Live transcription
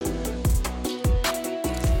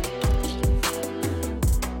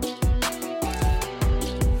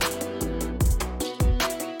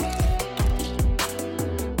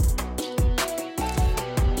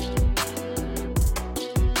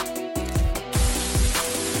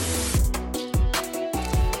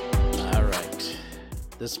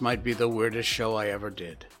This might be the weirdest show I ever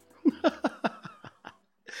did.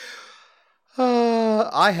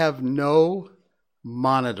 I have no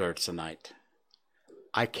monitor tonight.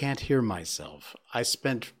 I can't hear myself. I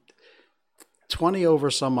spent 20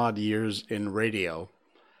 over some odd years in radio,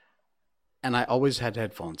 and I always had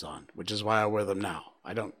headphones on, which is why I wear them now.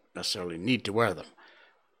 I don't necessarily need to wear them,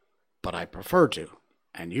 but I prefer to.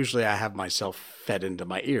 And usually I have myself fed into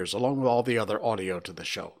my ears, along with all the other audio to the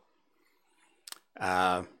show.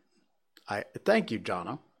 I thank you,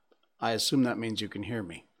 Jono. I assume that means you can hear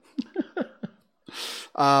me.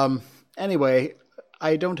 Anyway,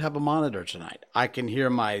 I don't have a monitor tonight. I can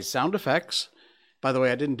hear my sound effects. By the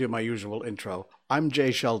way, I didn't do my usual intro. I'm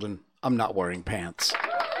Jay Sheldon. I'm not wearing pants.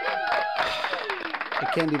 I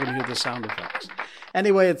can't even hear the sound effects.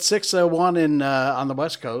 Anyway, it's 6:01 on the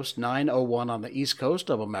West Coast, 9:01 on the East Coast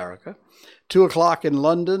of America, 2 o'clock in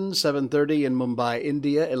London, 7:30 in Mumbai,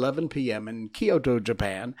 India, 11 p.m. in Kyoto,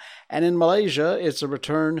 Japan, and in Malaysia, it's a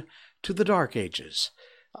return to the Dark Ages.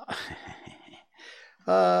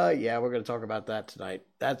 Yeah, we're going to talk about that tonight.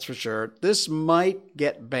 That's for sure. This might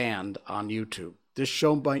get banned on YouTube. This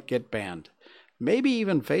show might get banned. Maybe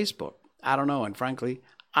even Facebook. I don't know. And frankly,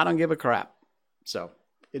 I don't give a crap. So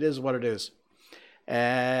it is what it is.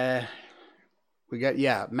 We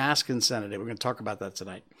got, mask insanity. We're going to talk about that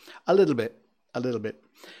tonight. A little bit.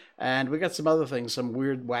 And we got some other things, some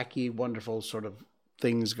weird, wacky, wonderful sort of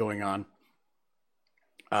things going on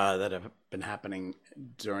that have been happening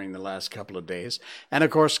during the last couple of days. And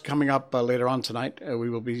of course, coming up later on tonight, we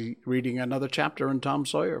will be reading another chapter in Tom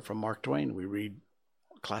Sawyer from Mark Twain. We read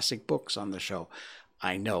classic books on the show.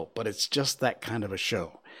 I know, but it's just that kind of a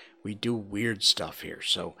show. We do weird stuff here.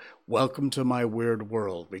 So welcome to my weird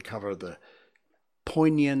world. We cover the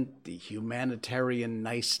poignant, the humanitarian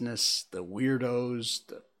niceness, the weirdos,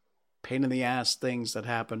 the pain in the ass things that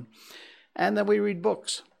happen. And then we read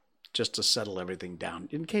books just to settle everything down.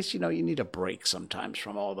 In case, you need a break sometimes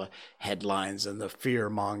from all the headlines and the fear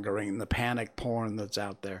mongering and the panic porn that's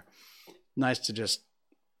out there. Nice to just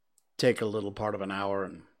take a little part of an hour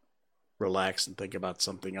and relax and think about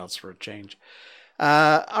something else for a change.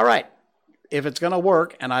 All right. If it's going to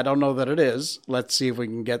work, and I don't know that it is, let's see if we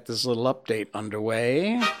can get this little update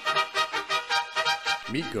underway.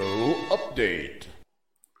 Miko Update.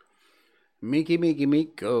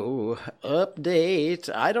 Miko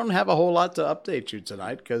Update. I don't have a whole lot to update you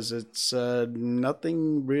tonight because it's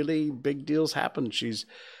nothing really big deals happened.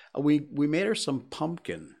 We made her some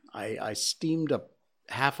pumpkin. I steamed up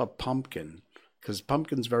half a pumpkin because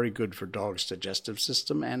pumpkin's very good for dogs' digestive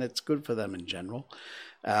system, and it's good for them in general.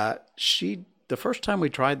 The first time we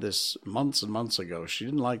tried this months and months ago, she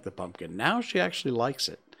didn't like the pumpkin. Now she actually likes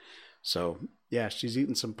it. So, yeah, she's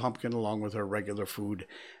eating some pumpkin along with her regular food,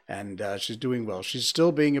 and she's doing well. She's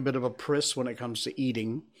still being a bit of a priss when it comes to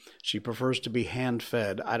eating. She prefers to be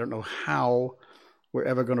hand-fed. I don't know how we're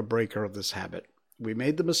ever going to break her of this habit. We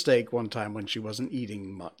made the mistake one time when she wasn't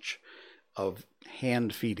eating much of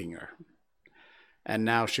hand-feeding her. And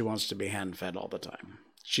now she wants to be hand-fed all the time.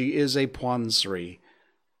 She is a Pwansri.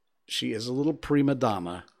 She is a little prima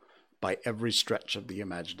donna by every stretch of the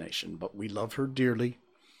imagination. But we love her dearly,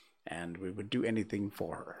 and we would do anything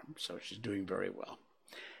for her. So she's doing very well.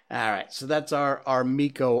 All right, so that's our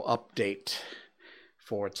Miko update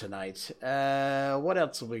for tonight. What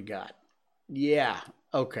else have we got? Yeah,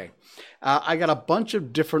 okay. I got a bunch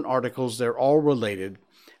of different articles. They're all related.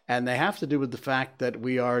 And they have to do with the fact that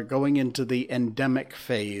we are going into the endemic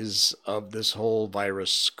phase of this whole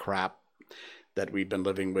virus crap that we've been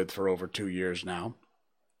living with for over 2 years now.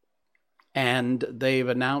 And they've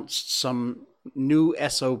announced some new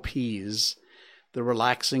SOPs, the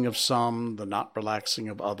relaxing of some, the not relaxing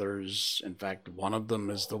of others. In fact, one of them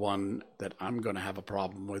is the one that I'm going to have a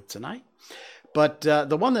problem with tonight. But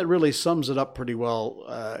the one that really sums it up pretty well,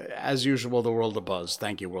 as usual, the World of Buzz.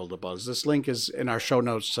 Thank you, World of Buzz. This link is in our show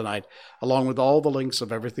notes tonight, along with all the links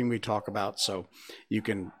of everything we talk about. So you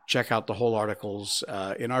can check out the whole articles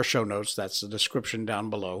in our show notes. That's the description down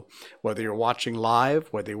below. Whether you're watching live,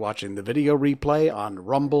 whether you're watching the video replay on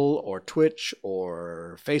Rumble or Twitch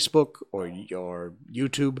or Facebook or your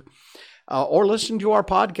YouTube, or listen to our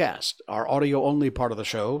podcast, our audio-only part of the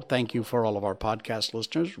show. Thank you for all of our podcast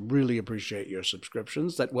listeners. Really appreciate your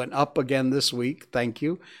subscriptions. That went up again this week. Thank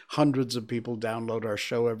you. Hundreds of people download our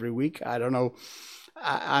show every week. I don't know.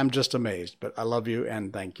 I'm just amazed, but I love you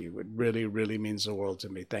and thank you. It really, really means the world to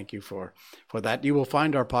me. Thank you for that. You will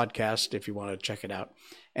find our podcast if you want to check it out.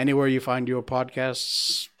 Anywhere you find your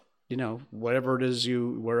podcasts, whatever it is,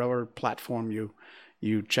 wherever platform you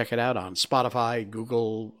check it out on. Spotify,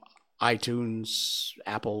 Google, iTunes,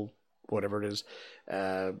 Apple, whatever it is,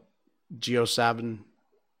 Geo7,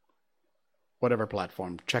 whatever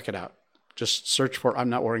platform. Check it out. Just search for I'm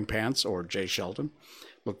Not Wearing Pants or Jay Sheldon.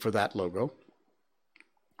 Look for that logo.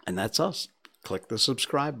 And that's us. Click the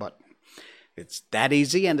subscribe button. It's that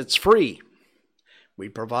easy and it's free. We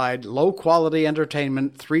provide low-quality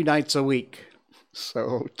entertainment 3 nights a week.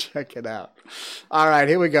 So check it out. All right,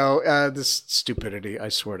 here we go. This stupidity, I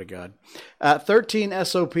swear to God. 13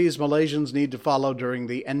 SOPs Malaysians need to follow during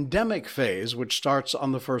the endemic phase, which starts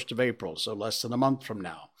on the 1st of April, so less than a month from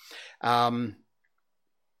now.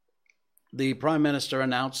 The Prime Minister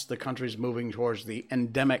announced the country's moving towards the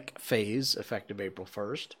endemic phase, effective April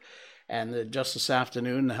 1st. And just this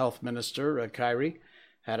afternoon, the Health Minister, Khairi,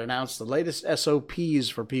 had announced the latest SOPs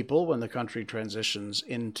for people when the country transitions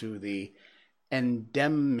into the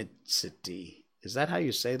endemicity. Is that how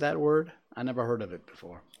you say that word? I never heard of it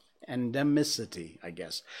before. Endemicity, I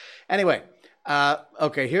guess. Anyway,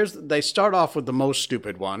 okay, they start off with the most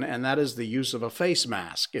stupid one, and that is the use of a face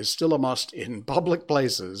mask is still a must in public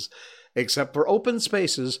places, except for open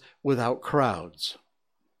spaces without crowds.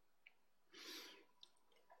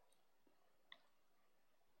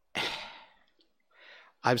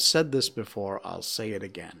 I've said this before, I'll say it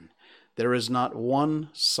again. There is not one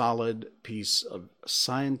solid piece of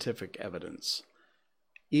scientific evidence.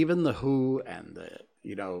 Even the WHO and the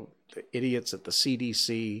idiots at the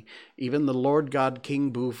CDC, even the Lord God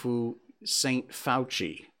King Bufu Saint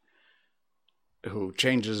Fauci, who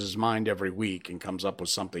changes his mind every week and comes up with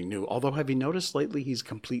something new. Although, have you noticed lately he's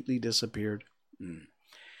completely disappeared?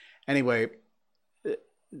 Anyway,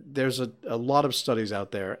 there's a lot of studies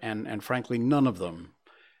out there, and frankly, none of them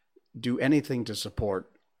do anything to support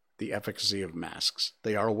the efficacy of masks.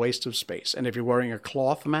 They are a waste of space. And if you're wearing a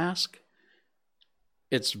cloth mask,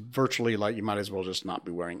 it's virtually like you might as well just not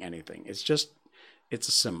be wearing anything. It's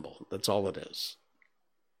a symbol. That's all it is.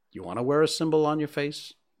 You want to wear a symbol on your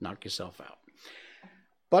face? Knock yourself out.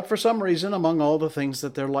 But for some reason, among all the things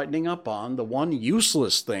that they're lightening up on, the one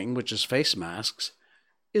useless thing, which is face masks,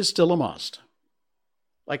 is still a must.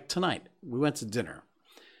 Like tonight, we went to dinner.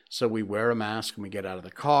 So we wear a mask when we get out of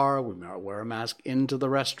the car, we wear a mask into the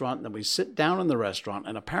restaurant, and then we sit down in the restaurant,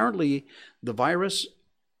 and apparently the virus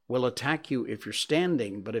will attack you if you're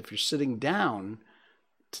standing, but if you're sitting down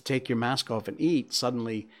to take your mask off and eat,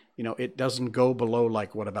 suddenly, it doesn't go below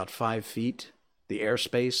about 5 feet. The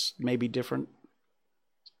airspace may be different.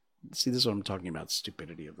 See, this is what I'm talking about,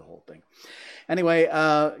 stupidity of the whole thing. Anyway,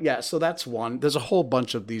 so that's one. There's a whole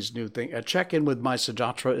bunch of these new things. A check-in with My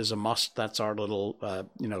Sejahtera is a must. That's our little,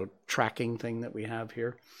 tracking thing that we have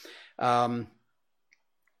here.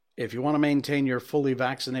 If you want to maintain your fully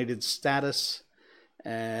vaccinated status,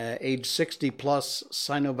 age 60 plus,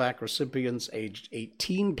 Sinovac recipients aged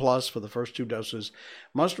 18 plus for the first 2 doses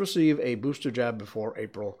must receive a booster jab before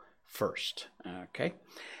April 1st. Okay.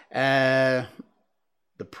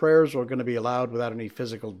 The prayers are going to be allowed without any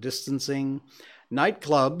physical distancing.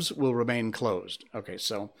 Nightclubs will remain closed. Okay,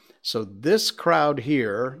 so this crowd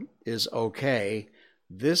here is okay.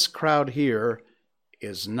 This crowd here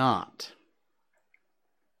is not.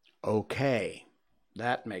 Okay,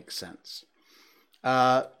 that makes sense.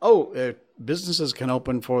 Businesses can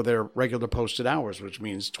open for their regular posted hours, which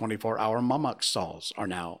means 24-hour Mamuk stalls are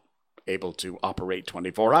now able to operate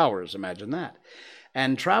 24 hours. Imagine that.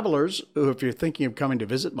 And travelers, if you're thinking of coming to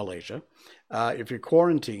visit Malaysia, if you're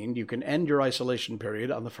quarantined, you can end your isolation period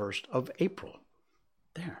on the 1st of April.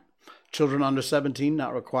 There. Children under 17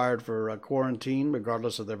 not required for quarantine,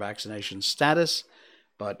 regardless of their vaccination status,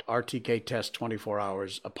 but RTK tests 24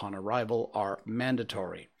 hours upon arrival are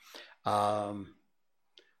mandatory.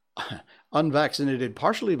 Unvaccinated,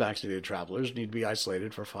 partially vaccinated travelers need to be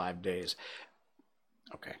isolated for 5 days.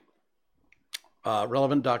 Okay.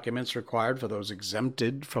 Relevant documents required for those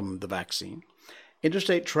exempted from the vaccine.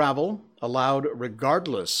 Interstate travel allowed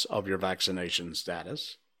regardless of your vaccination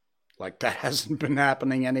status. Like that hasn't been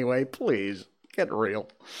happening anyway. Please, get real.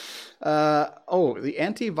 The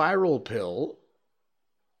antiviral pill,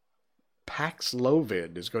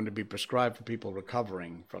 Paxlovid, is going to be prescribed for people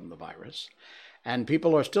recovering from the virus. And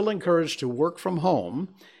people are still encouraged to work from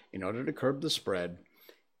home in order to curb the spread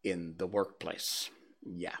in the workplace.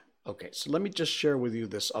 Yeah. Okay, so let me just share with you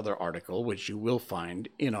this other article, which you will find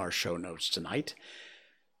in our show notes tonight.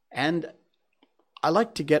 And I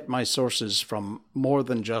like to get my sources from more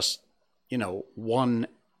than just, one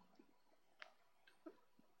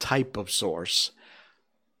type of source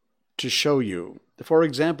to show you. For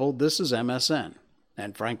example, this is MSN.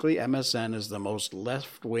 And frankly, MSN is the most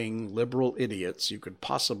left-wing liberal idiots you could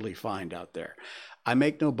possibly find out there. I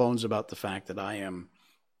make no bones about the fact that I am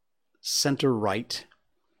center-right,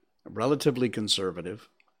 relatively conservative,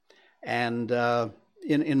 and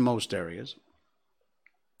in most areas.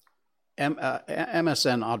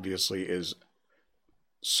 MSN obviously is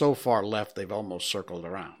so far left they've almost circled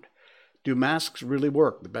around. Do masks really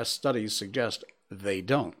work? The best studies suggest they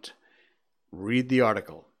don't. Read the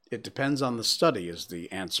article. It depends on the study is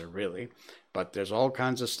the answer, really. But there's all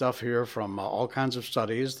kinds of stuff here from all kinds of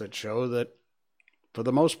studies that show that, for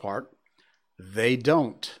the most part, they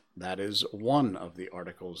don't. That is one of the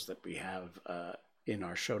articles that we have in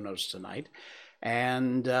our show notes tonight.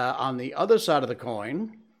 And on the other side of the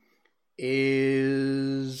coin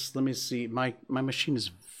is, let me see, my machine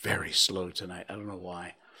is very slow tonight. I don't know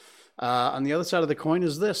why. On the other side of the coin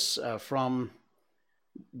is this from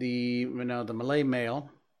the Malay Mail.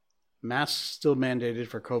 Masks still mandated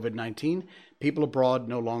for COVID-19. People abroad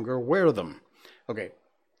no longer wear them. Okay.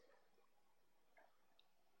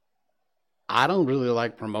 I don't really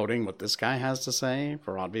like promoting what this guy has to say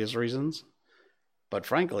for obvious reasons. But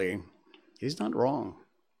frankly, he's not wrong.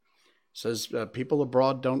 Says people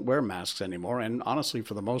abroad don't wear masks anymore. And honestly,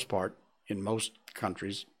 for the most part, in most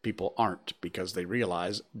countries, people aren't because they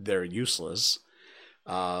realize they're useless.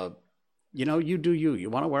 You do you. You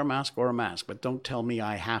want to wear a mask, wear a mask, but don't tell me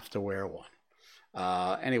I have to wear one.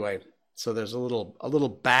 Anyway, so there's a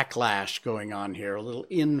little backlash going on here, a little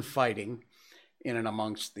infighting in and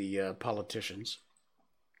amongst the politicians.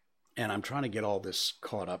 And I'm trying to get all this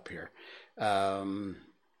caught up here.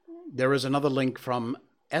 There is another link from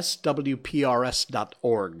swprs.org,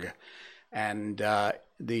 and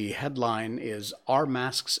the headline is "Are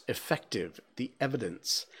Masks Effective? The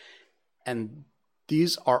Evidence." And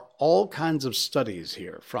these are all kinds of studies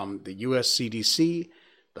here from the US CDC,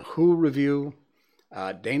 the WHO review,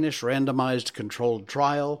 Danish randomized controlled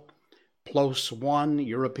trial, PLOS One,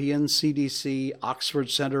 European CDC, Oxford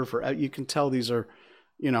Center for, you can tell these are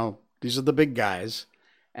the big guys.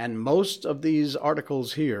 And most of these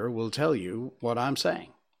articles here will tell you what I'm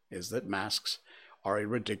saying, is that masks are a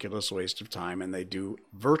ridiculous waste of time and they do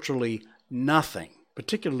virtually nothing,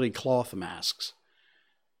 particularly cloth masks,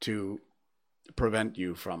 to prevent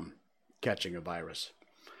you from catching a virus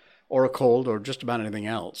or a cold or just about anything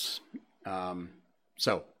else.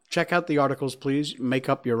 So check out the articles, please. Make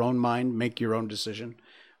up your own mind. Make your own decision.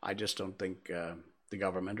 I just don't think the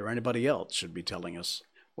government or anybody else should be telling us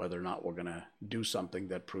whether or not we're going to do something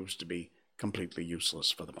that proves to be completely useless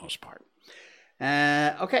for the most part.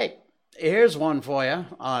 Okay, here's one for you.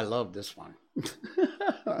 I love this one.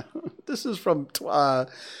 This is from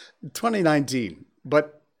 2019,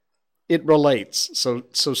 but it relates, so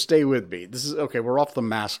stay with me. This is, okay, we're off the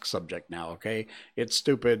mask subject now, okay? It's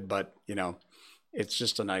stupid, but, it's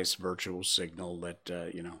just a nice virtual signal that,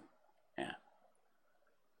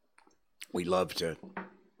 we love to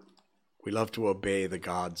obey the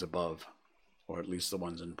gods above, or at least the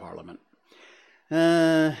ones in Parliament,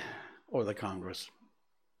 or the Congress.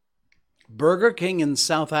 Burger King in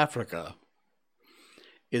South Africa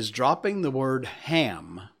is dropping the word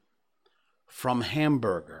ham from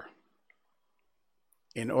hamburger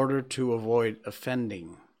in order to avoid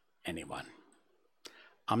offending anyone.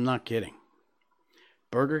 I'm not kidding.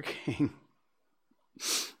 Burger King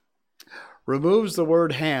removes the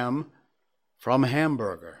word ham from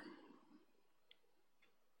hamburger.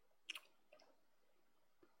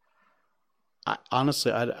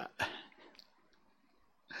 Honestly, I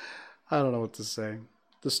don't know what to say.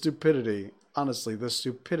 The stupidity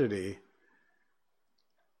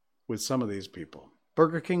with some of these people.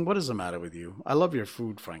 Burger King, what is the matter with you? I love your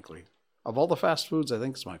food, frankly. Of all the fast foods, I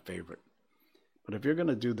think it's my favorite. But if you're going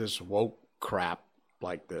to do this woke crap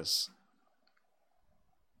like this,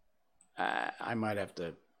 I might have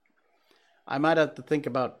to think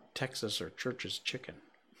about Texas or Church's Chicken.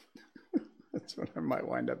 That's what I might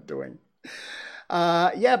wind up doing.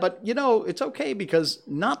 Yeah, but it's okay, because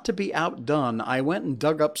not to be outdone, I went and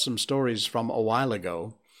dug up some stories from a while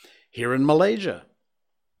ago here in Malaysia.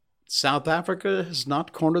 South Africa has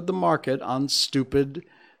not cornered the market on stupid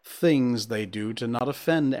things they do to not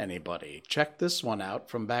offend anybody. Check this one out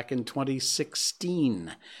from back in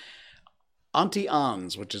 2016. Auntie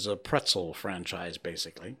Anne's, which is a pretzel franchise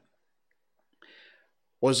basically,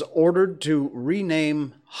 was ordered to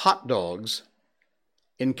rename hot dogs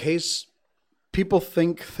in case people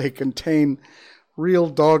think they contain real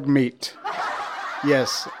dog meat.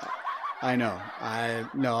 Yes, I know.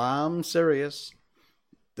 I'm serious.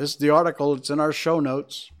 This is the article. It's in our show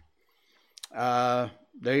notes. There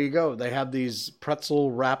you go. They have these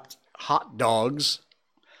pretzel-wrapped hot dogs.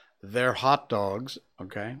 They're hot dogs,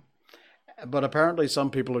 okay? But apparently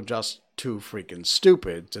some people are just too freaking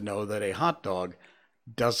stupid to know that a hot dog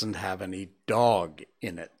doesn't have any dog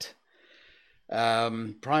in it.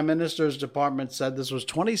 Prime Minister's Department said this was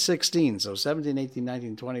 2016, so 17, 18,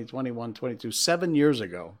 19, 20, 21, 22, 7 years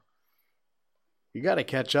ago. You got to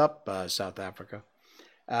catch up, South Africa.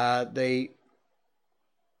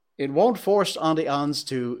 It won't force Auntie Anne's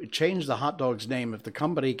to change the hot dog's name if the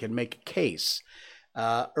company can make a case.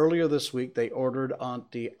 Earlier this week, they ordered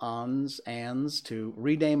Auntie Anne's to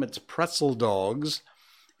rename its pretzel dogs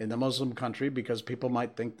in the Muslim country because people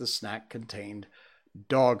might think the snack contained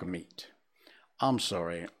dog meat. I'm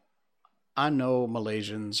sorry. I know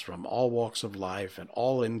Malaysians from all walks of life and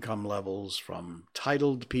all income levels, from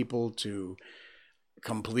titled people to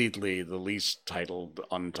completely the least titled,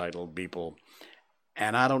 untitled people.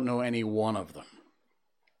 And I don't know any one of them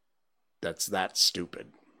that's that stupid.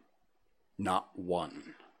 Not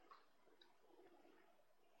one.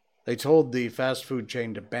 They told the fast food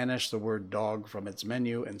chain to banish the word dog from its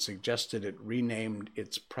menu and suggested it renamed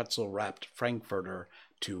its pretzel-wrapped Frankfurter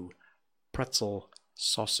to pretzel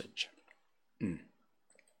sausage.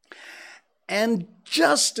 And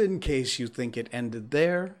just in case you think it ended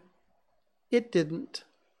there, it didn't.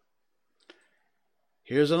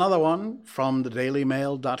 Here's another one from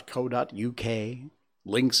thedailymail.co.uk.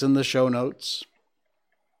 Links in the show notes.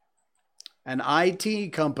 An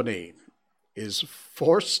IT company is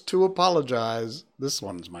forced to apologize. This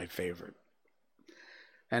one's my favorite.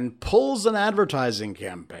 And pulls an advertising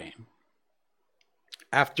campaign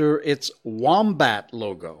after its wombat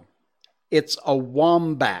logo. It's a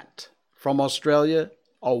wombat from Australia,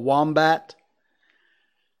 a wombat.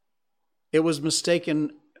 It was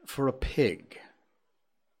mistaken for a pig.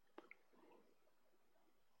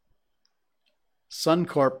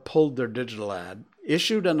 Suncorp pulled their digital ad,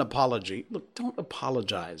 issued an apology. Look, don't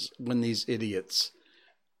apologize when these idiots,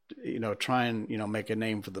 try and, make a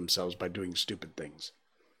name for themselves by doing stupid things.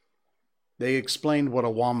 They explained what a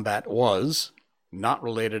wombat was, not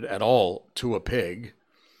related at all to a pig.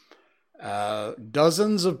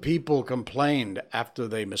 Dozens of people complained after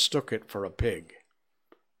they mistook it for a pig.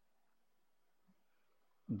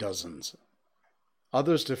 Dozens.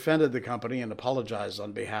 Others defended the company and apologized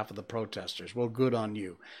on behalf of the protesters. Well, good on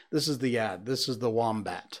you. This is the ad. This is the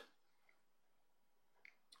wombat.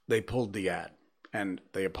 They pulled the ad and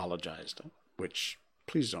they apologized, which,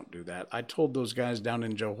 please don't do that. I told those guys down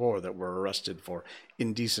in Johor that were arrested for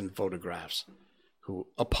indecent photographs who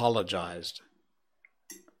apologized.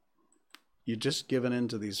 You're just giving in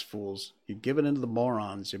to these fools. You're giving in to the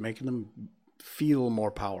morons. You're making them feel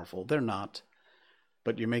more powerful. They're not.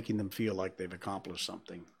 But you're making them feel like they've accomplished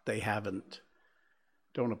something. They haven't.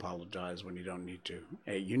 Don't apologize when you don't need to.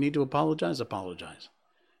 Hey, you need to apologize? Apologize.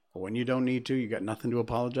 But when you don't need to, you got nothing to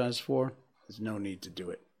apologize for, there's no need to do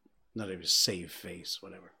it. Not even save face,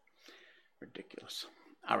 whatever. Ridiculous.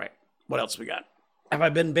 All right, what else we got? Have I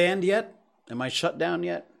been banned yet? Am I shut down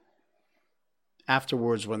yet?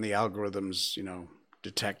 Afterwards, when the algorithms,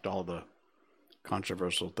 detect all the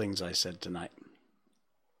controversial things I said tonight,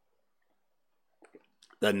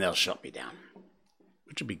 then they'll shut me down,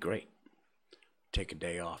 which would be great. Take a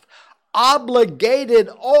day off. Obligated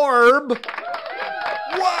Orb.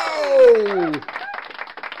 Whoa!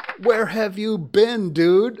 Where have you been,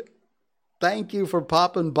 dude? Thank you for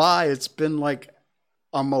popping by. It's been like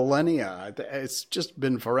a millennia. It's just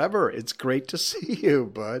been forever. It's great to see you,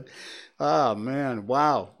 bud. Oh, man.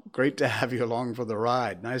 Wow. Great to have you along for the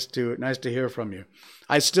ride. Nice to hear from you.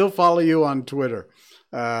 I still follow you on Twitter.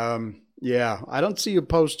 Yeah, I don't see you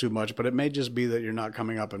post too much, but it may just be that you're not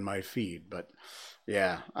coming up in my feed. But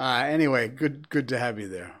yeah, anyway, good to have you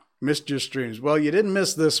there. Missed your streams. Well, you didn't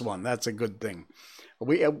miss this one. That's a good thing.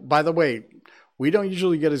 By the way, we don't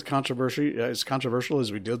usually get as controversial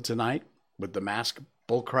as we did tonight with the mask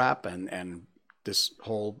bullcrap and this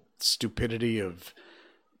whole stupidity of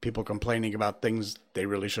people complaining about things they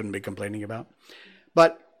really shouldn't be complaining about.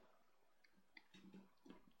 But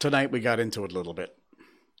tonight we got into it a little bit.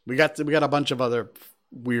 We got a bunch of other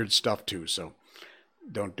weird stuff too, so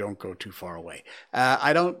don't go too far away.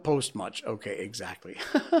 I don't post much. Okay, exactly.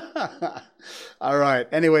 All right.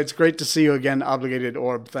 Anyway, it's great to see you again, Obligated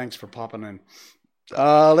Orb. Thanks for popping in.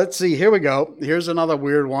 Let's see. Here we go. Here's another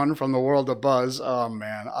weird one from the World of Buzz. Oh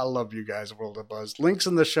man, I love you guys, World of Buzz. Links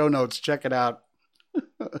in the show notes. Check it out.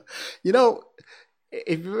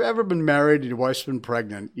 If you've ever been married and your wife's been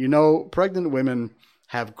pregnant, pregnant women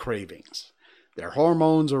have cravings. Their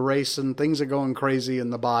hormones are racing, things are going crazy in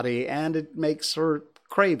the body, and it makes for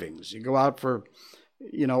cravings. You go out for,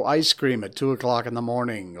 ice cream at 2:00 in the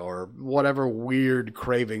morning or whatever weird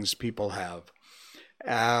cravings people have.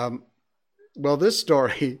 Well, this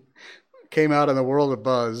story came out in the World of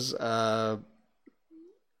Buzz.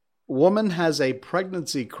 Woman has a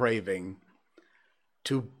pregnancy craving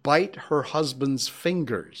to bite her husband's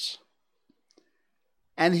fingers,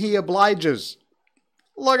 and he obliges.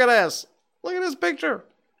 Look at this. Look at this picture.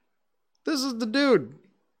 This is the dude.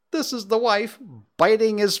 This is the wife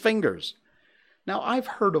biting his fingers. Now, I've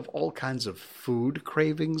heard of all kinds of food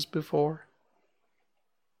cravings before,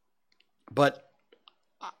 but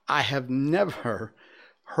I have never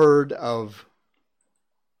heard of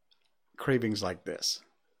cravings like this.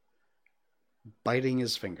 Biting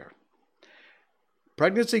his finger.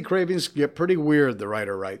 Pregnancy cravings get pretty weird, the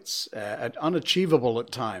writer writes, unachievable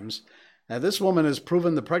at times. Now, this woman has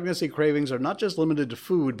proven the pregnancy cravings are not just limited to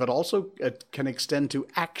food, but also can extend to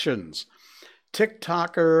actions.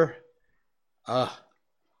 TikToker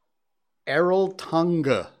Errol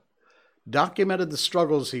Tunga documented the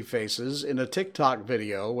struggles he faces in a TikTok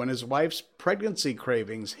video when his wife's pregnancy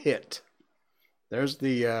cravings hit. There's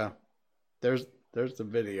the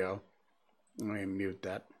video. Let me mute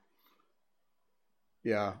that.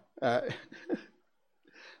 Yeah.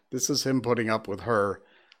 This is him putting up with her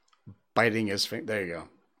biting his finger. There you go.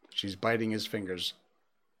 She's biting his fingers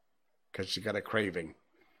because she got a craving.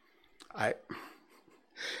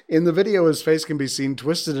 In the video, his face can be seen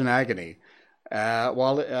twisted in agony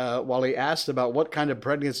while he asked about what kind of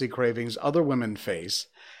pregnancy cravings other women face,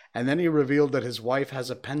 and then he revealed that his wife has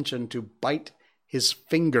a penchant to bite his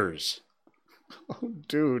fingers. Oh,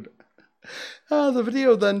 dude. The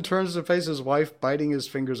video then turns to face his wife biting his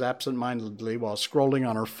fingers absentmindedly while scrolling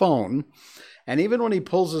on her phone. And even when he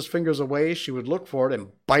pulls his fingers away, she would look for it and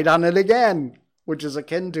bite on it again, which is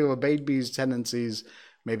akin to a baby's tendencies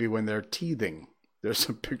maybe when they're teething. There's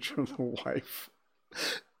a picture of the wife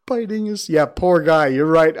biting his... Yeah, poor guy. You're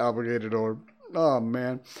right, Obligated Orb. Oh,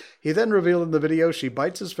 man. He then revealed in the video she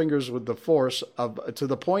bites his fingers with the force to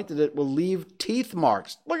the point that it will leave teeth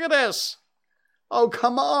marks. Look at this. Oh,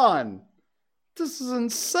 come on. This is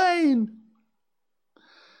insane.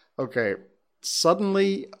 Okay,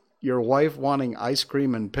 suddenly your wife wanting ice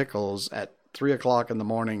cream and pickles at 3 o'clock in the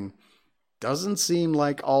morning doesn't seem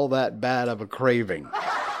like all that bad of a craving.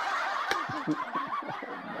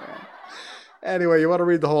 Anyway, you want to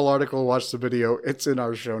read the whole article, watch the video. It's in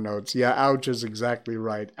our show notes. Yeah, ouch is exactly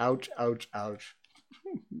right. Ouch, ouch, ouch.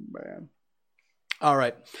 Man. All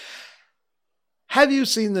right. Have you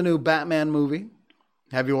seen the new Batman movie?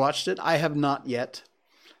 Have you watched it? I have not yet.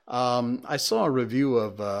 I saw a review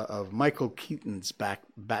of Michael Keaton's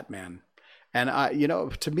Batman. And,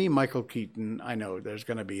 to me, Michael Keaton, I know there's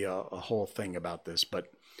going to be a whole thing about this, but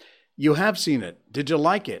you have seen it. Did you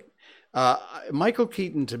like it? Michael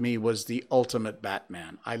Keaton, to me, was the ultimate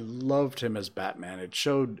Batman. I loved him as Batman. It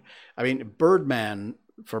showed, Birdman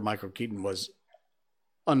for Michael Keaton was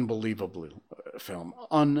unbelievable film,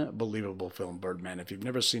 Birdman. If you've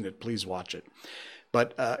never seen it, please watch it.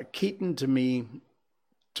 But Keaton, to me,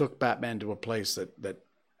 took Batman to a place that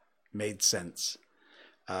made sense.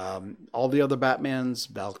 All the other Batmans,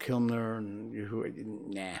 Val Kilmer, and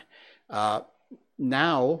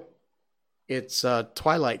now it's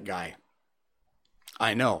Twilight guy.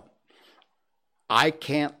 I know. I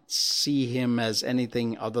can't see him as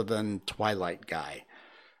anything other than Twilight guy.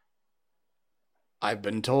 I've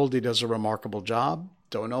been told he does a remarkable job.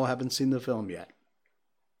 Don't know, haven't seen the film yet.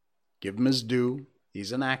 Give him his due.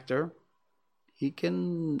 He's an actor. He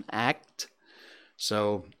can act.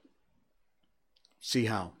 So, see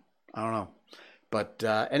how. I don't know. But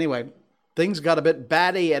anyway, things got a bit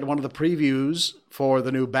batty at one of the previews for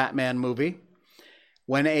the new Batman movie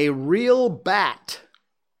when a real bat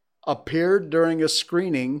appeared during a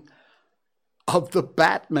screening of The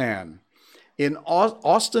Batman in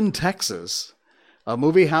Austin, Texas. A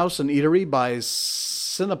movie house and eatery by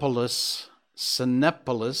Cinepolis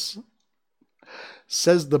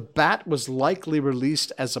says the bat was likely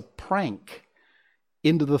released as a prank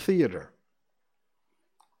into the theater.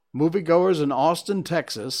 Moviegoers in Austin,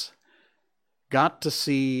 Texas got to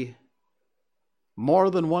see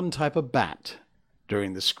more than one type of bat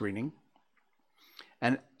during the screening.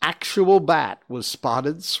 An actual bat was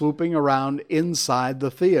spotted swooping around inside the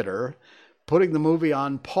theater, putting the movie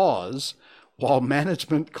on pause while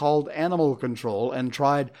management called animal control and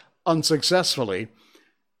tried unsuccessfully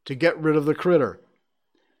to get rid of the critter.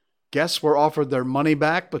 Guests were offered their money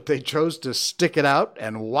back, but they chose to stick it out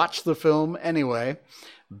and watch the film anyway.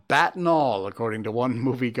 Bat and all, according to one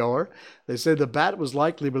moviegoer. They say the bat was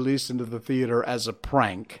likely released into the theater as a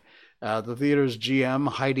prank. The theater's GM,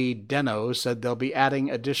 Heidi Deno, said they'll be adding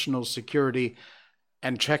additional security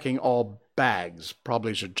and checking all bags.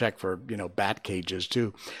 Probably should check for, bat cages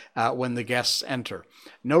too, when the guests enter.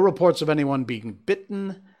 No reports of anyone being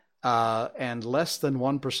bitten, and less than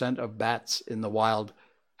 1% of bats in the wild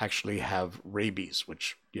actually have rabies,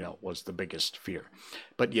 which, was the biggest fear.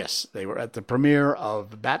 But yes, they were at the premiere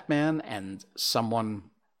of Batman, and someone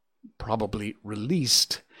probably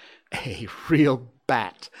released a real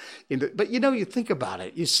bat. But you think about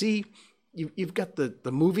it. You see, you've got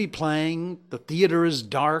the movie playing, the theater is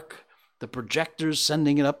dark, the projector's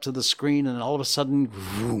sending it up to the screen, and all of a sudden,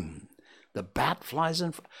 vroom, the bat flies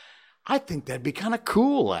in. I think that'd be kind of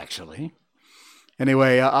cool, actually.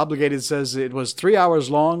 Anyway, Obligated says it was 3 hours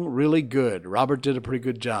long, really good. Robert did a pretty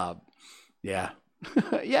good job. Yeah.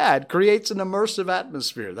 Yeah, it creates an immersive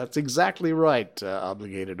atmosphere. That's exactly right,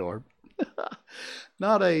 Obligated Orb.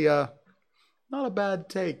 Not a bad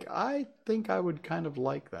take. I think I would kind of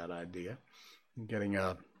like that idea. Getting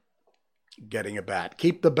a bat.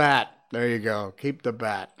 Keep the bat. There you go. Keep the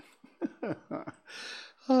bat.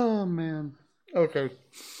 Oh man. Okay.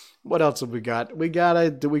 What else have we got? We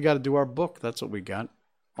gotta do our book. That's what we got.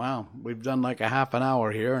 Wow, we've done like a half an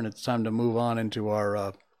hour here, and it's time to move on into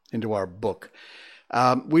our book.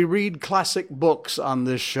 We read classic books on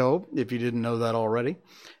this show, if you didn't know that already,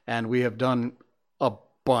 and we have done a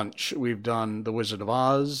bunch. We've done The Wizard of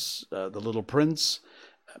Oz, The Little Prince,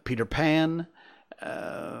 Peter Pan,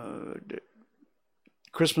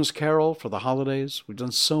 Christmas Carol for the holidays. We've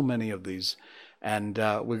done so many of these. And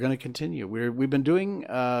we're going to continue. We've been doing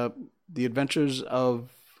The Adventures of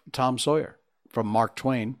Tom Sawyer from Mark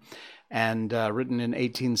Twain, and written in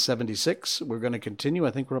 1876. We're going to continue.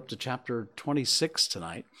 I think we're up to chapter 26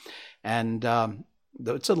 tonight. And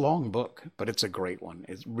it's a long book, but it's a great one.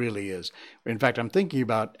 It really is. In fact, I'm thinking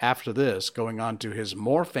about, after this, going on to his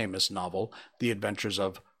more famous novel, The Adventures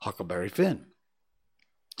of Huckleberry Finn.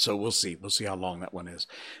 So we'll see. We'll see how long that one is.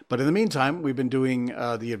 But in the meantime, we've been doing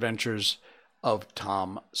The Adventures of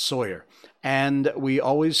Tom Sawyer. And we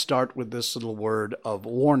always start with this little word of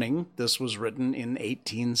warning. This was written in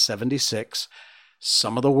 1876.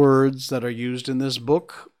 Some of the words that are used in this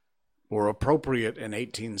book were appropriate in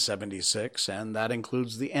 1876, and that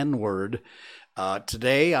includes the N-word.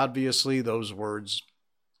 Today, obviously, those words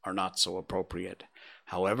are not so appropriate.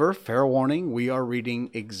 However, fair warning, we are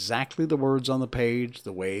reading exactly the words on the page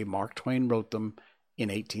the way Mark Twain wrote them in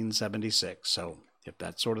 1876. So if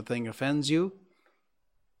that sort of thing offends you,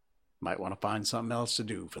 might want to find something else to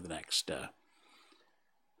do for the next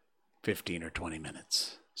 15 or 20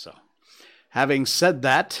 minutes. So, having said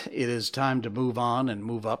that, it is time to move on and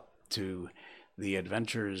move up to The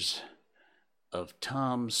Adventures of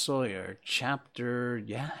Tom Sawyer, chapter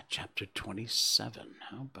 27.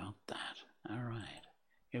 How about that? All right,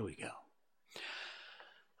 here we go.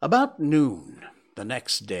 About noon the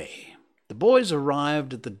next day, the boys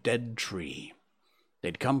arrived at the dead tree.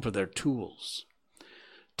 They'd come for their tools.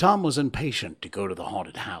 Tom was impatient to go to the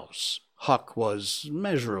haunted house. Huck was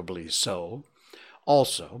measurably so,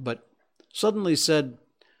 also, but suddenly said,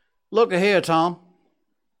 "Look here, Tom.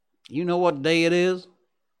 You know what day it is?"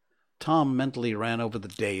 Tom mentally ran over the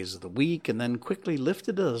days of the week and then quickly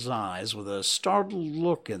lifted his eyes with a startled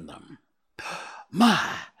look in them.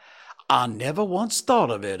 "My, I never once thought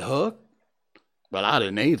of it, Huck." "Well, I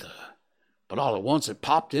didn't either. But all at once it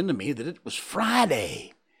popped into me that it was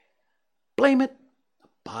Friday. Blame it, a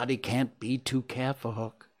body can't be too careful,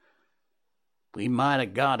 Huck. We might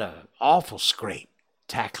have got an awful scrape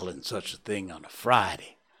tackling such a thing on a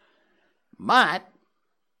Friday. Might,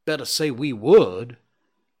 better say we would.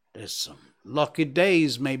 There's some lucky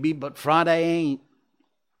days maybe, but Friday ain't.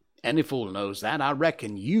 Any fool knows that. I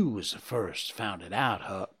reckon you was the first found it out,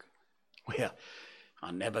 Huck." "Well,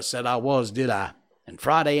 I never said I was, did I? And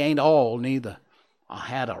Friday ain't all, neither. I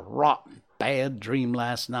had a rotten bad dream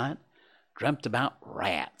last night. Dreamt about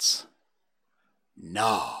rats."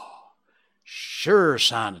 "No. Sure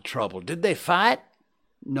sign of trouble. Did they fight?"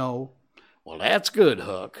 "No." "Well, that's good,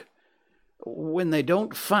 Huck. When they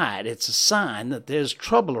don't fight, it's a sign that there's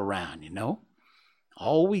trouble around, you know.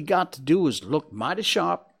 All we got to do is look mighty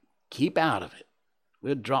sharp, keep out of it.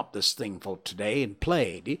 We'll drop this thing for today and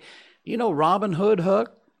play. Do you know Robin Hood,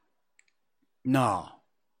 Huck?" "No."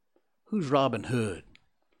 "Who's Robin Hood?"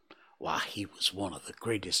 "Why, he was one of the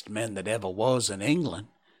greatest men that ever was in England,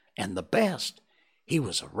 and the best. He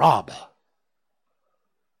was a robber."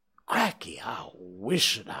 "Cracky, I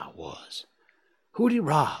wish that I was. Who'd he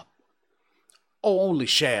rob?" "Oh, only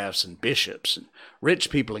sheriffs and bishops and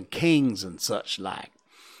rich people and kings and such like.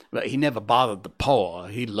 But he never bothered the poor.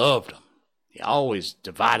 He loved 'em. He always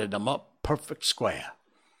divided 'em up perfect square.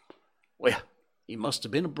 Well, he must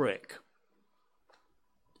have been a brick."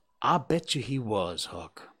 "I bet you he was,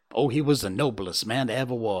 Huck. Oh, he was the noblest man that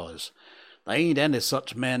ever was. There ain't any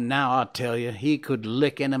such man now, I tell you. He could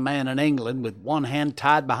lick any man in England with one hand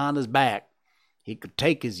tied behind his back. He could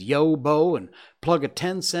take his yo bow and plug a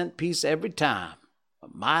 10-cent piece every time,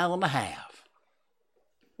 1.5 miles.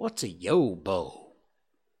 "What's a yo bow?"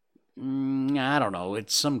 I don't know.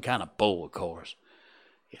 It's some kind of bow, of course.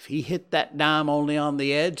 If he hit that dime only on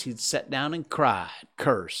the edge, he'd set down and cry and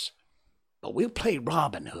curse. But we'll play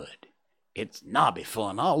Robin Hood. It's nobby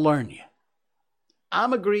fun, I'll learn you.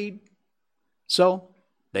 I'm agreed. So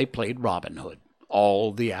they played Robin Hood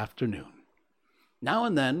all the afternoon, now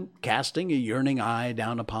and then casting a yearning eye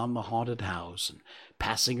down upon the haunted house and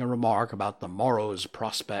passing a remark about the morrow's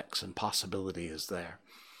prospects and possibilities there.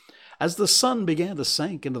 As the sun began to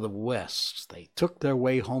sink into the west, they took their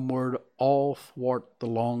way homeward all thwart the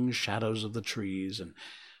long shadows of the trees, and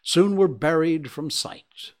soon were buried from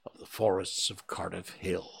sight of the forests of Cardiff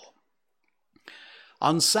Hill.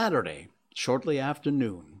 On Saturday, shortly after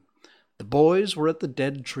noon, the boys were at the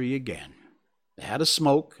dead tree again. They had a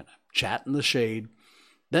smoke and a chat in the shade,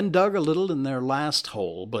 then dug a little in their last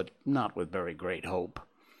hole, but not with very great hope,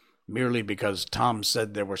 merely because Tom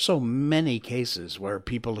said there were so many cases where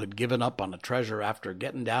people had given up on a treasure after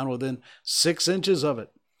getting down within 6 inches of it,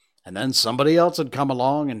 and then somebody else had come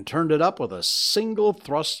along and turned it up with a single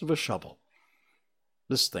thrust of a shovel.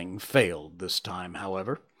 This thing failed this time,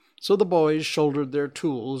 however, so the boys shouldered their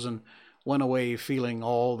tools and went away feeling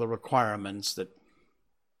all the requirements that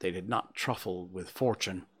they did not truffle with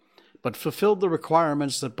fortune, but fulfilled the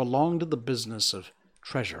requirements that belonged to the business of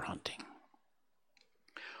treasure hunting.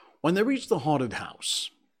 When they reached the haunted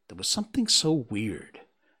house, there was something so weird,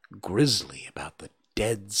 grisly about the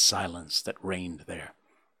dead silence that reigned there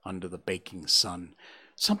under the baking sun,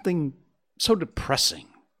 something so depressing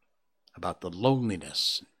about the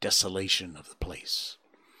loneliness and desolation of the place.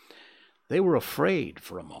 They were afraid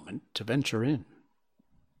for a moment to venture in.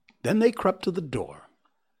 Then they crept to the door,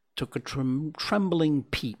 took a trembling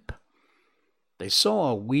peep. They saw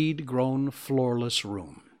a weed-grown, floorless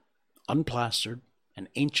room, unplastered, an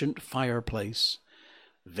ancient fireplace,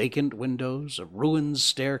 vacant windows, a ruined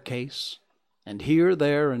staircase, and here,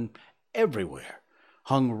 there, and everywhere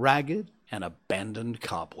hung ragged and abandoned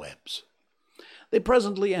cobwebs. They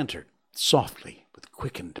presently entered, softly, with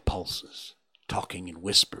quickened pulses, talking in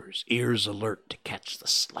whispers, ears alert to catch the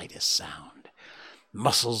slightest sound,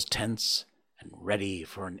 muscles tense and ready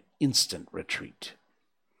for an instant retreat.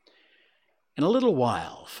 In a little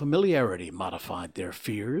while, familiarity modified their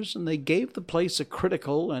fears, and they gave the place a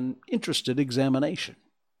critical and interested examination,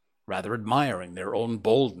 rather admiring their own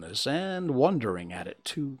boldness and wondering at it,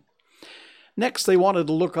 too. Next, they wanted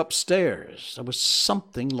to look upstairs. There was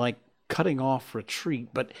something like cutting off retreat,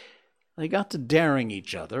 but they got to daring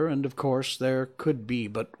each other, and of course there could be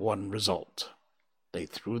but one result. They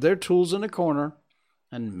threw their tools in a corner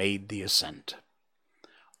and made the ascent.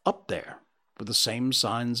 Up there were the same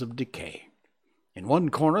signs of decay. In one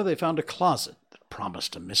corner they found a closet that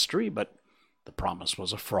promised a mystery, but the promise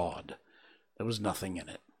was a fraud. There was nothing in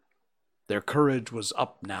it. Their courage was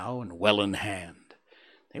up now and well in hand.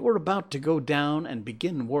 They were about to go down and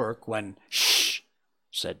begin work when, "Shh!"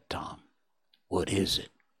 said Tom. "What is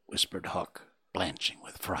it?" whispered Huck, blanching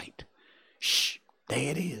with fright. "Shh!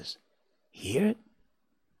 There it is. Hear it?"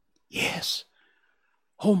 "Yes."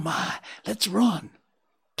 "Oh, my! Let's run.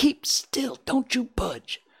 Keep still. Don't you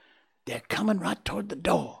budge. They're coming right toward the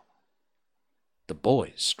door." The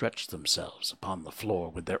boys stretched themselves upon the floor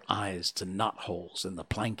with their eyes to knotholes in the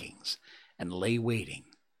plankings and lay waiting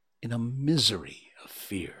in a misery of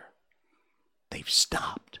fear. "They've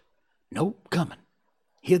stopped. Nope, coming.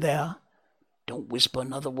 Here they are. Don't whisper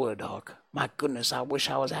another word, Huck. My goodness, I wish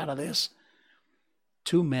I was out of this."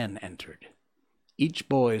 2 men entered. Each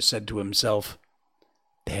boy said to himself,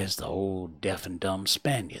 "There's the old deaf and dumb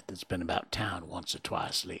Spaniard that's been about town once or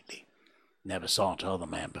twice lately. Never saw t'other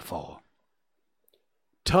man before."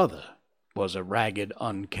 T'other was a ragged,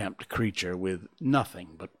 unkempt creature with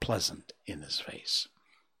nothing but pleasant in his face.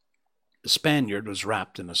 The Spaniard was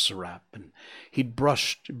wrapped in a serape, and he'd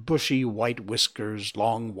brushed bushy white whiskers,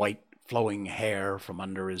 long white flowing hair from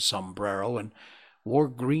under his sombrero, and wore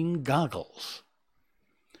green goggles.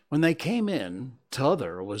 When they came in,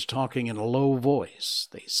 T'other was talking in a low voice.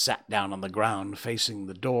 They sat down on the ground facing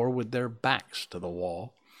the door with their backs to the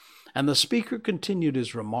wall, and the speaker continued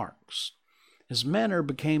his remarks. His manner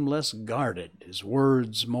became less guarded, his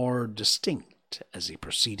words more distinct as he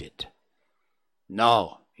proceeded.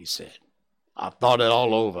 "No," he said, "I've thought it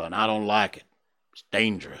all over, and I don't like it. It's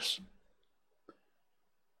dangerous."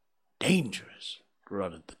 "Dangerous,"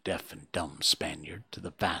 grunted the deaf and dumb Spaniard, to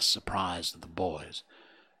the vast surprise of the boys.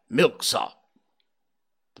 "Milksop."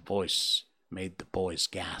 The voice made the boys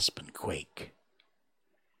gasp and quake.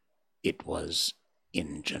 It was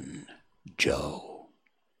Injun Joe.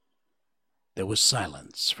 There was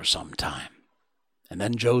silence for some time, and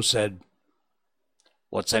then Joe said,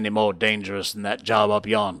 "What's any more dangerous than that job up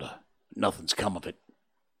yonder? Nothing's come of it."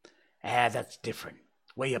 "That's different.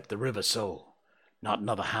 Way up the river so. Not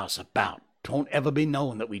another house about. 'Twon't ever be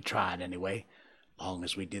known that we tried anyway, long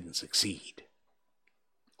as we didn't succeed."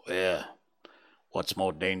 "Well, what's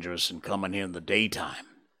more dangerous than coming here in the daytime?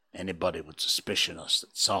 Anybody would suspicion us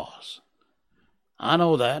that saw us." "I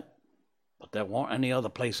know that, but there weren't any other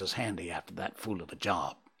places handy after that fool of a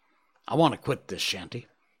job. I want to quit this shanty.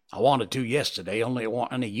 I wanted to yesterday, only it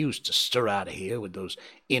weren't any use to stir out of here with those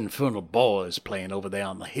infernal boys playing over there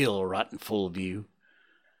on the hill right in full view."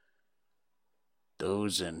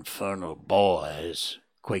 "Those infernal boys,"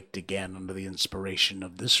 quaked again under the inspiration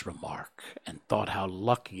of this remark, and thought how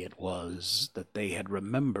lucky it was that they had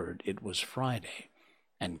remembered it was Friday,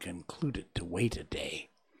 and concluded to wait a day.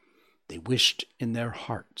 They wished in their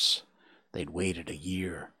hearts they'd waited a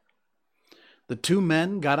year. The two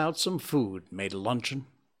men got out some food, made a luncheon.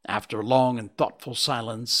 After a long and thoughtful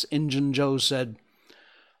silence, Injun Joe said,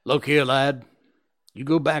 "Look here, lad. You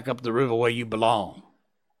go back up the river where you belong.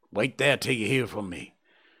 Wait there till you hear from me.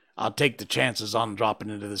 I'll take the chances on dropping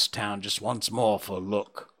into this town just once more for a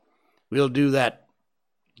look. We'll do that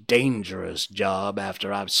dangerous job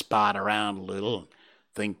after I've spied around a little and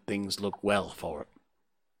think things look well for it.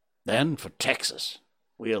 Then for Texas,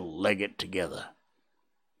 we'll leg it together."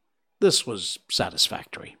 This was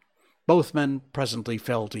satisfactory. Both men presently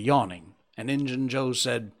fell to yawning, and Injun Joe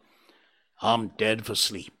said, "I'm dead for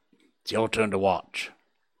sleep. It's your turn to watch."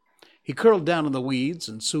 He curled down in the weeds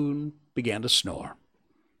and soon began to snore.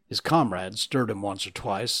 His comrades stirred him once or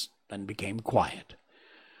twice, then became quiet.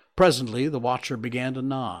 Presently the watcher began to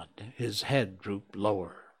nod. His head drooped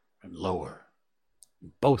lower and lower.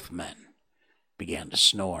 Both men began to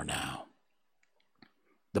snore now.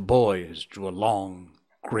 The boys drew a long,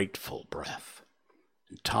 grateful breath,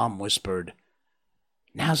 and Tom whispered,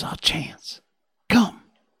 "Now's our chance.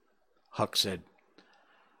 Come." Huck said,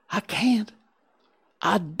 "I can't.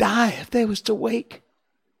 I'd die if they was to wake."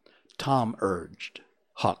 Tom urged.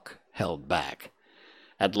 Huck held back.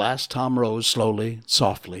 At last Tom rose slowly,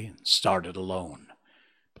 softly, and started alone.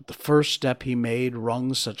 But the first step he made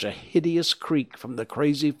wrung such a hideous creak from the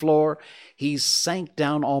crazy floor, he sank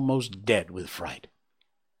down almost dead with fright.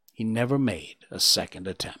 He never made a second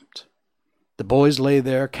attempt. The boys lay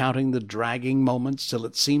there counting the dragging moments till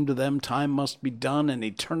it seemed to them time must be done and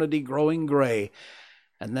eternity growing gray,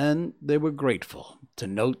 and then they were grateful to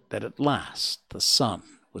note that at last the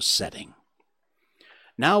sun was setting.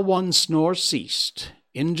 Now one snore ceased.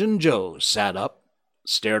 Injun Joe sat up,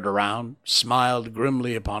 stared around, smiled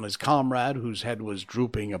grimly upon his comrade, whose head was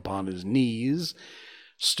drooping upon his knees,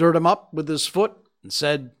 stirred him up with his foot, and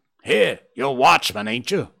said, "Here, you're watchman,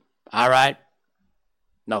 ain't you? All right."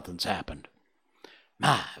 "Nothing's happened."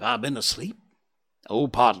 "My, have I been asleep?" "Oh,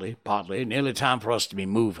 partly. Nearly time for us to be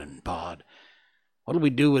moving, Pod. What'll we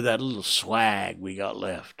do with that little swag we got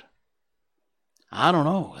left?" "I don't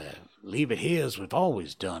know. Leave it here as we've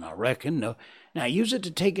always done, I reckon. No, now use it to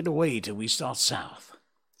take it away till we start south.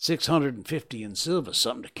 650 in silver's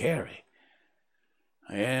something to carry."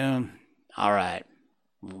 "Yeah, all right.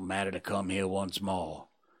 Won't matter to come here once more."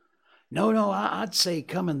 No, I'd say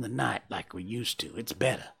come in the night like we used to. It's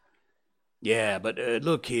better." "Yeah, but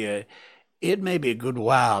look here. It may be a good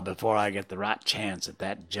while before I get the right chance at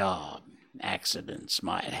that job. Accidents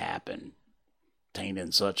might happen. 'Tain't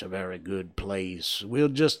in such a very good place. We'll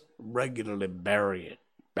just regularly bury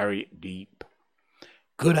it deep."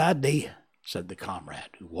 "Good idea," said the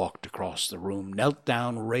comrade, who walked across the room, knelt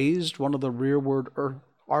down, raised one of the rearward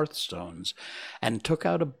hearthstones, and took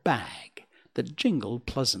out a bag that jingled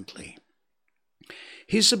pleasantly.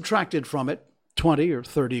 He subtracted from it $20 or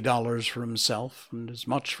 $30 for himself, and as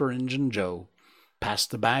much for Injun Joe,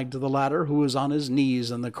 passed the bag to the latter, who was on his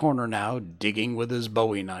knees in the corner now, digging with his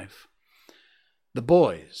bowie knife. The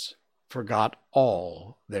boys forgot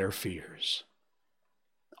all their fears,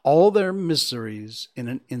 all their miseries in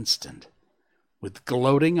an instant. With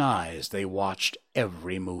gloating eyes they watched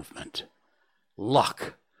every movement.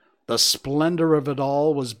 Luck, the splendor of it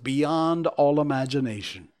all, was beyond all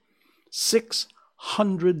imagination.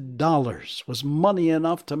 $600 was money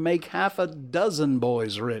enough to make half a dozen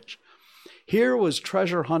boys rich. Here was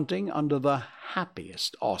treasure hunting under the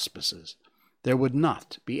happiest auspices. There would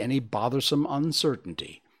not be any bothersome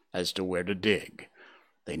uncertainty as to where to dig.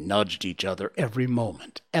 They nudged each other every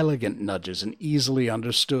moment, elegant nudges and easily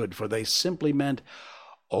understood, for they simply meant,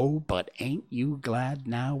 "Oh, but ain't you glad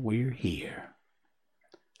now we're here?"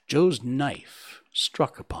 Joe's knife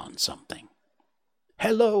struck upon something.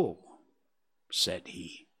 "Hello," said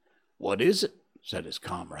he. "What is it?" said his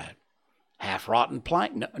comrade. "Half-rotten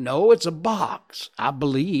plank? No, it's a box, I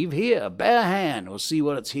believe. Here, bear a hand. We'll see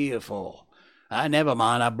what it's here for. Never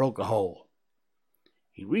mind, I broke a hole."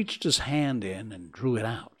 He reached his hand in and drew it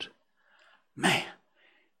out. "Man,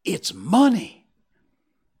 It's money!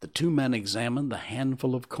 The two men examined the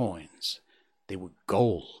handful of coins. They were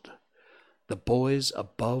gold. The boys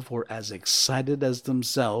above were as excited as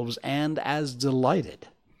themselves and as delighted.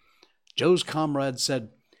 Joe's comrade said,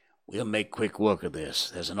 "We'll make quick work of this.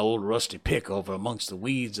 There's an old rusty pick over amongst the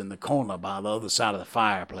weeds in the corner by the other side of the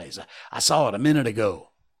fireplace. I saw it a minute ago."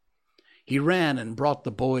 He ran and brought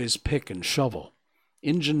the boys' pick and shovel.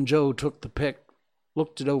 Injun Joe took the pick,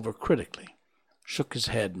 looked it over critically, shook his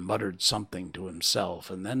head, muttered something to himself,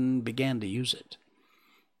 and then began to use it.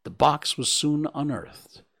 The box was soon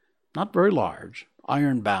unearthed. Not very large,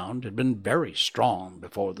 iron-bound, had been very strong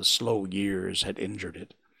before the slow years had injured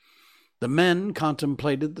it. The men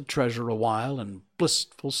contemplated the treasure a while in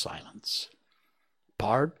blissful silence.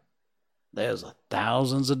 "Pard, there's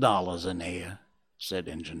thousands of dollars in here," said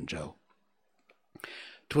Injun Joe.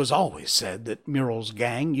 "'Twas always said that Murrell's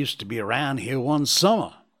gang used to be around here one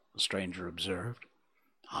summer," the stranger observed.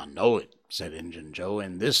 "I know it," said Injun Joe,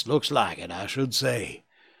 "and this looks like it, I should say."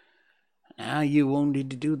 "Now you wanted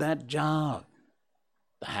to do that job."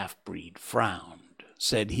 The half-breed frowned.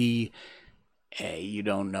 Said he, "You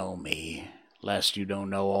don't know me. Lest you don't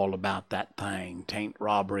know all about that thing. 'Tain't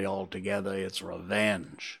robbery altogether, it's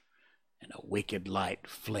revenge." And a wicked light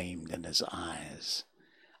flamed in his eyes.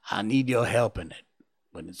 "I need your help in it.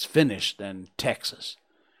 When it's finished, then Texas.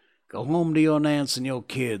 Go home to your Nance and your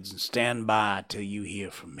kids and stand by till you hear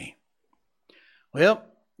from me." "Well,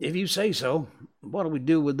 if you say so. What do we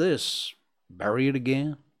do with this? Bury it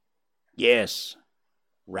again?" "Yes."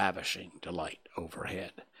 Ravishing delight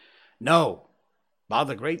overhead. "No. By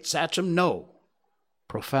the great Sachem, no."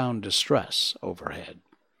 Profound distress overhead.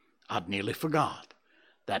 "I'd nearly forgot.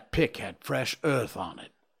 That pick had fresh earth on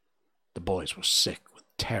it." The boys were sick with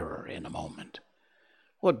terror in a moment.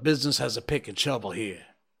 "What business has a pick and shovel here?"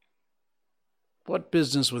 "What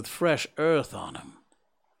business with fresh earth on 'em?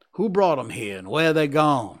 Who brought 'em here, and where they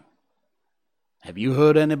gone?" "Have you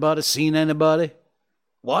heard anybody, seen anybody?"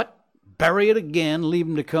 "What? Bury it again, leave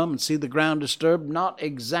 'em to come and see the ground disturbed? Not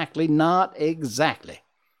exactly, not exactly."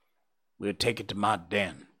 "We'll take it to my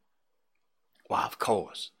den." "Why, of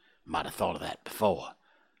course. Might have thought of that before."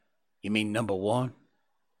 "You mean number 1?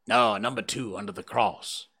 "No, number 2, under the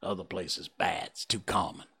cross. The other place is bad. It's too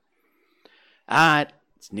common." "All right.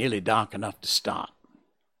 It's nearly dark enough to start."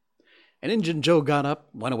 And Injun Joe got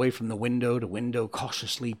up, went away from window to window,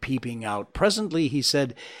 cautiously peeping out. Presently he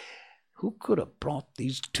said, "Who could have brought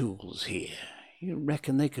these tools here? You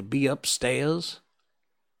reckon they could be upstairs?"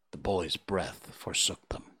 The boys' breath forsook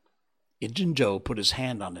them. Injun Joe put his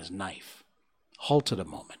hand on his knife, halted a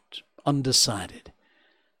moment, undecided,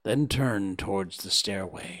 then turned towards the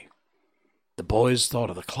stairway. The boys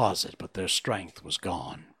thought of the closet, but their strength was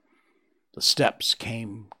gone. The steps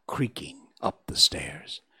came creaking up the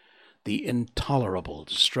stairs. The intolerable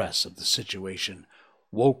distress of the situation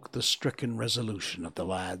woke the stricken resolution of the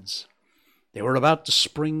lads. They were about to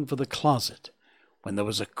spring for the closet when there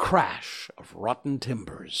was a crash of rotten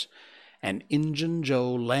timbers, and Injun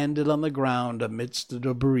Joe landed on the ground amidst the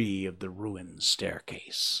debris of the ruined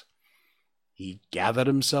staircase. He gathered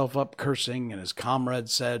himself up cursing, and his comrade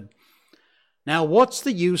said, "Now what's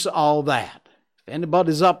the use of all that? If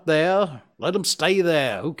anybody's up there, let 'em stay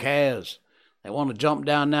there. Who cares? They want to jump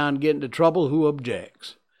down now and get into trouble. Who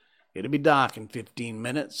objects? It'll be dark in 15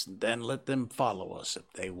 minutes, and then let them follow us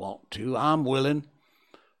if they want to. I'm willing.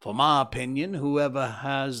 For my opinion, whoever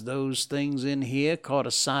has those things in here caught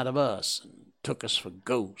a sight of us and took us for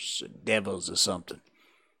ghosts or devils or something.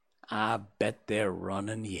 I bet they're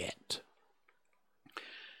running yet."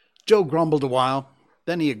 Joe grumbled a while.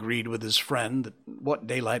 Then he agreed with his friend that what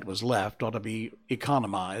daylight was left ought to be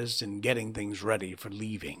economized in getting things ready for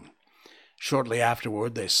leaving. Shortly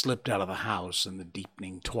afterward, they slipped out of the house in the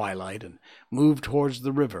deepening twilight and moved towards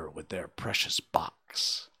the river with their precious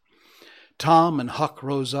box. Tom and Huck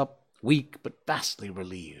rose up, weak but vastly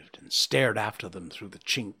relieved, and stared after them through the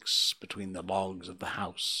chinks between the logs of the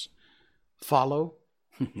house. Follow?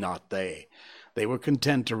 Not they. They were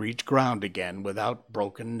content to reach ground again without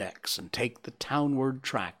broken necks and take the townward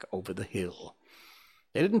track over the hill.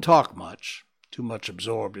 They didn't talk much, too much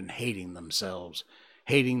absorbed in hating themselves,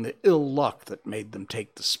 hating the ill luck that made them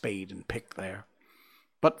take the spade and pick there.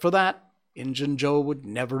 But for that, Injun Joe would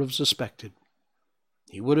never have suspected.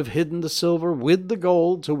 He would have hidden the silver with the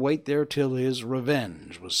gold to wait there till his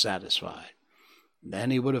revenge was satisfied.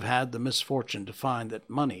 Then he would have had the misfortune to find that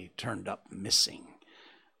money turned up missing.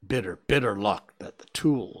 Bitter, bitter luck that the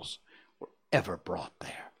tools were ever brought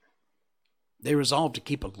there. They resolved to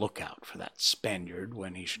keep a lookout for that Spaniard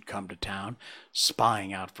when he should come to town,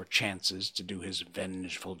 spying out for chances to do his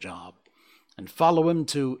vengeful job, and follow him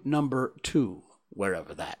to number 2,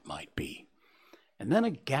 wherever that might be. And then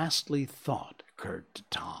a ghastly thought occurred to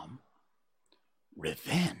Tom.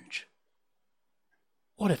 Revenge?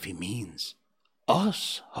 What if he means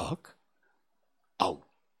us, Huck? Oh,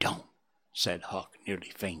 don't, said Huck,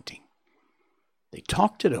 nearly fainting. They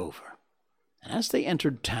talked it over, and as they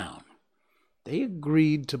entered town, they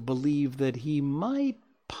agreed to believe that he might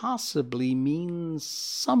possibly mean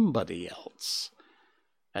somebody else.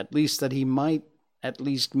 At least that he might at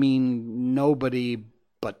least mean nobody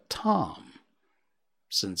but Tom,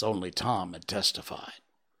 since only Tom had testified.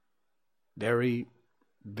 Very,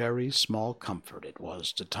 very small comfort it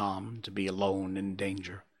was to Tom to be alone in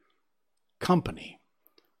danger. Company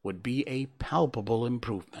would be a palpable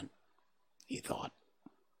improvement, he thought.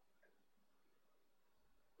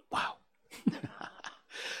 Wow.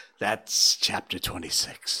 That's chapter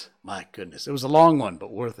 26. My goodness. It was a long one,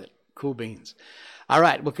 but worth it. Cool beans. All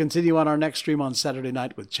right, we'll continue on our next stream on Saturday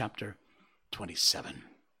night with chapter 27.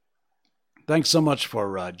 Thanks so much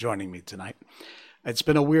for joining me tonight. It's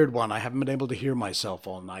been a weird one. I haven't been able to hear myself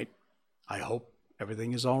all night. I hope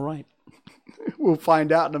everything is all right. We'll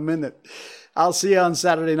find out in a minute. I'll see you on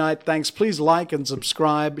Saturday night. Thanks. Please like and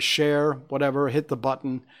subscribe, share, whatever. Hit the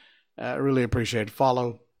button. I really appreciate it.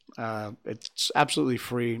 Follow. It's absolutely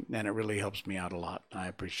free, and it really helps me out a lot. I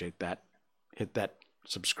appreciate that. Hit that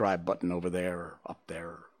subscribe button over there or up there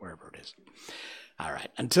or wherever it is. All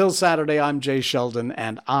right. Until Saturday, I'm Jay Sheldon,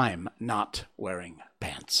 and I'm not wearing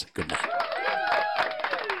pants. Good night.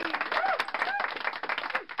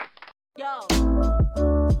 Yo.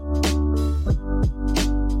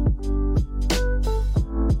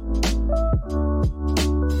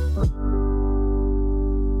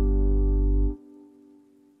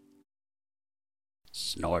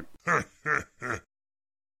 Snort.